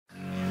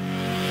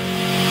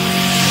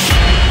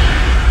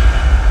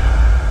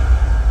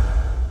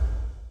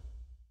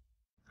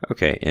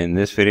Okay, in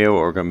this video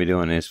what we're going to be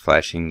doing is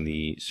flashing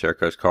the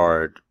Sercos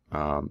card,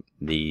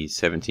 the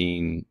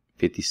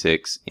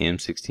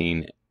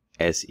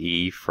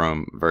 1756-M16SE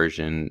from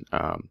version,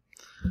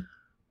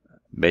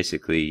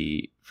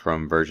 basically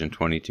from version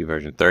 20 to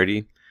version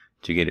 30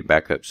 to get it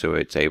back up so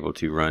it's able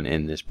to run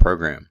in this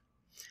program.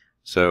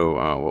 So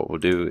what we'll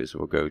do is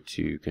we'll go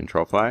to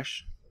Control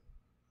Flash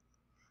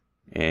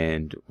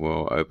and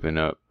we'll open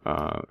up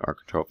our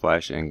Control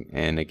Flash,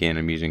 and again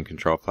I'm using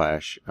Control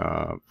Flash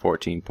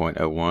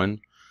 14.01,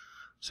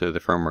 so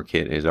the firmware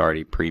kit is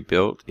already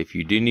pre-built. If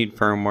you do need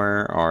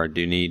firmware or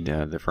do need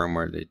the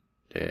firmware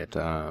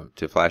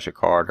to flash a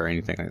card or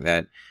anything like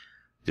that,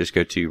 just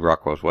go to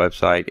Rockwell's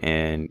website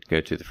and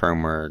go to the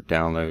firmware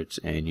downloads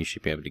and you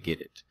should be able to get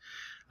it.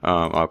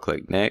 I'll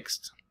click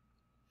next.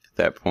 At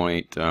that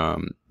point,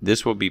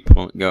 this will be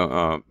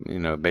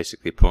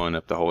basically pulling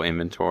up the whole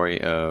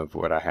inventory of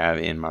what I have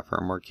in my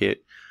firmware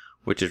kit,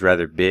 which is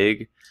rather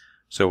big.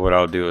 So what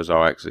I'll do is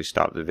I'll actually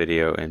stop the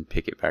video and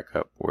pick it back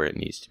up where it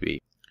needs to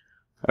be.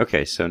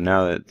 Okay, so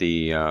now that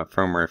the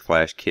firmware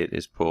flash kit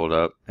is pulled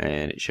up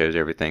and it shows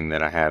everything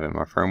that I have in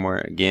my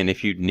firmware. Again,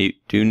 if you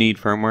do need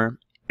firmware,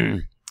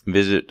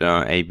 visit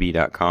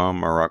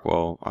ab.com or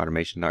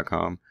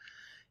rockwellautomation.com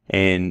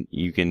and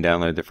you can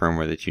download the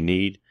firmware that you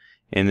need.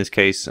 In this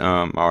case,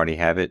 I already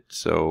have it,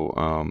 so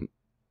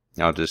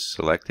I'll just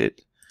select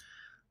it.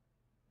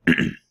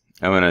 I'm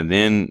going to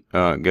then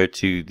go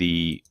to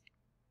the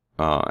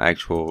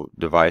actual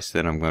device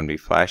that I'm going to be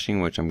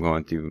flashing, which I'm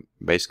going through,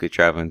 basically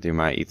traveling through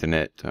my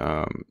Ethernet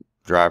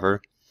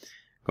driver,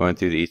 going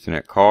through the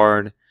Ethernet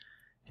card,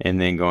 and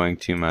then going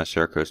to my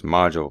Sercos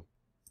module.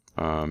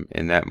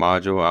 And that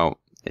module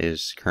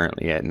is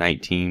currently at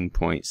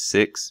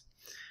 19.6.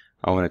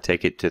 I want to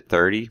take it to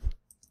 30.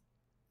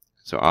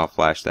 So I'll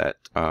flash that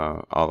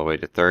all the way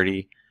to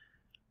 30,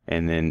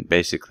 and then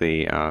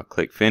basically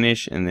click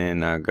finish, and then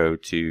go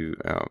to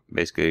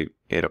basically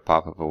it'll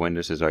pop up a window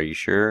that says, "Are you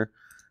sure?"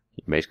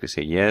 You basically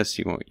say yes.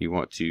 You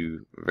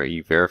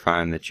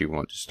verifying that you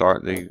want to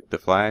start the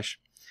flash.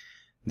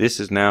 This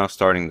is now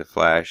starting the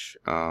flash,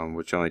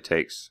 which only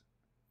takes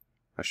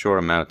a short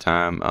amount of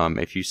time.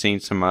 If you've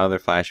seen some other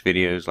flash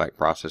videos like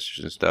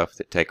processors and stuff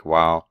that take a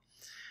while,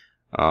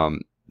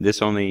 this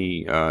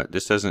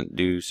doesn't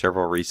do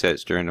several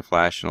resets during the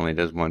flash. It only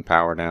does one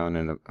power down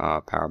and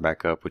a power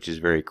back up, which is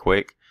very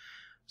quick.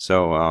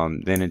 So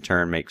then in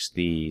turn makes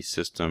the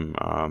system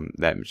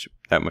that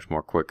much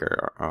more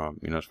quicker,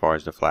 as far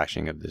as the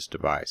flashing of this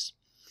device.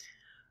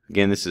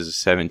 Again, this is a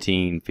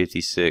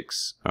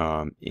 1756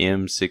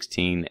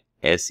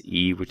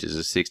 M16SE, which is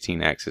a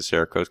 16-axis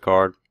Sercos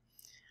card.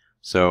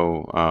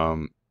 So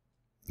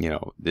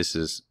this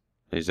is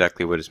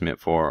exactly what it's meant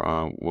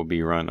for. Will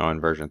be run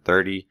on version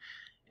 30.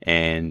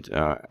 And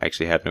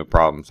actually had no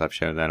problems. I've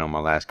shown that on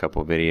my last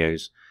couple of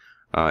videos.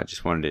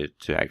 Just wanted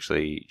to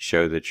actually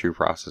show the true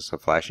process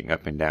of flashing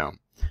up and down.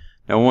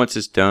 Now once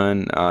it's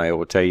done, it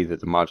will tell you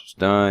that the module's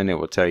done. It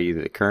will tell you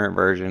the current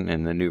version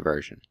and the new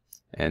version,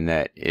 and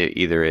that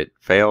either it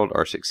failed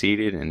or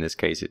succeeded. In this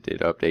case it did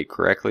update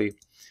correctly.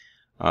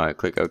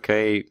 Click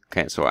OK,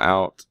 cancel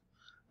out.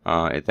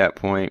 At that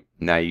point,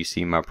 now you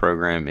see my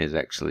program is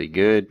actually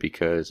good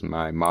because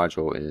my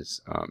module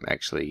is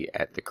actually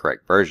at the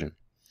correct version.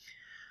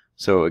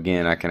 So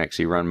again, I can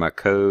actually run my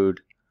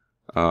code,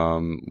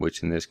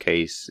 which in this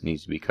case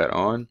needs to be cut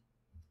on.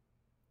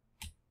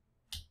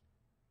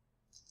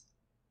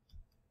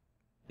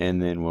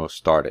 And then we'll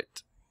start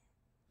it.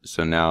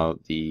 So now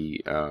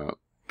the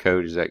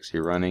code is actually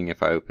running.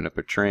 If I open up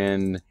a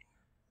trend,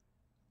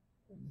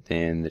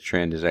 then the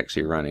trend is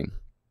actually running.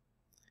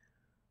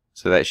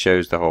 So that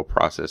shows the whole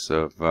process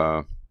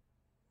of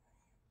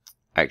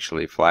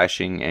actually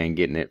flashing and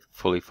getting it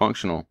fully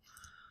functional.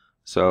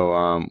 So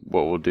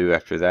what we'll do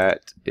after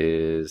that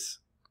is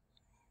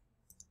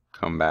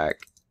come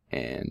back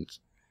and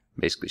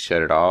basically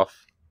shut it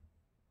off.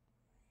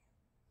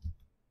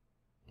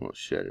 We'll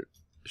shut it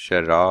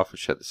off,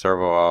 shut the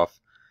servo off,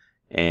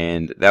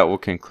 and that will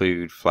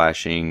conclude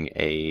flashing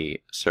a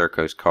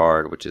Sercos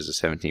card, which is a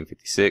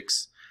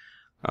 1756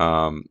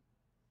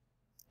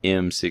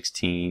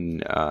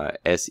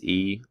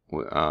 M16SE,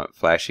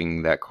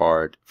 flashing that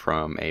card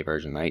from a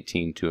version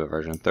 19 to a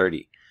version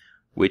 30.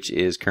 Which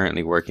is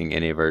currently working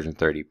in a version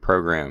 30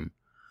 program.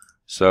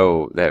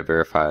 So that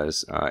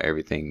verifies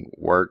everything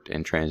worked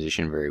and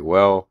transitioned very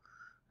well.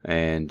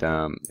 And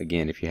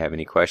again, if you have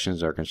any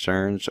questions or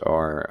concerns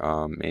or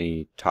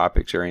any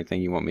topics or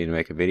anything you want me to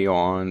make a video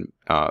on,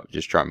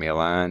 just drop me a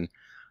line.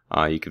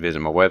 You can visit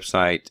my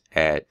website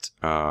at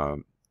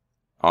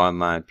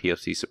Online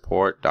PLC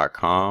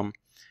Support.com.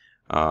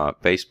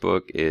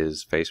 Facebook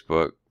is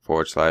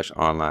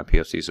Facebook.com/Online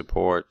PLC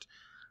Support.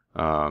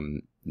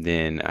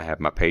 Then I have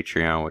my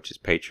Patreon, which is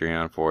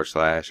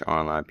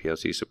Patreon.com/Online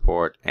PLC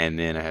Support. And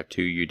then I have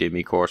 2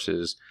 Udemy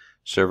courses,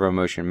 Servo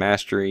Motion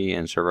Mastery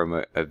and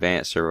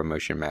Advanced Servo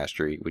Motion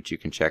Mastery, which you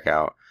can check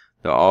out.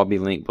 They'll all be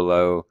linked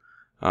below,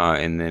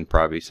 and then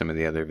probably some of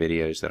the other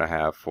videos that I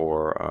have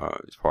for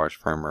as far as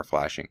firmware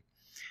flashing.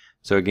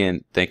 So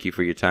again, thank you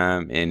for your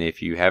time, and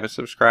if you haven't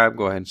subscribed,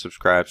 go ahead and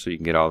subscribe so you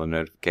can get all the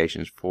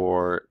notifications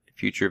for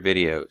future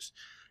videos.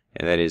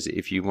 And that is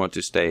if you want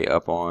to stay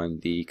up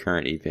on the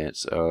current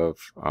events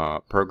of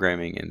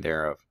programming and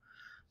thereof.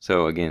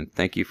 So again,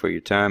 thank you for your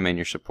time and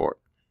your support.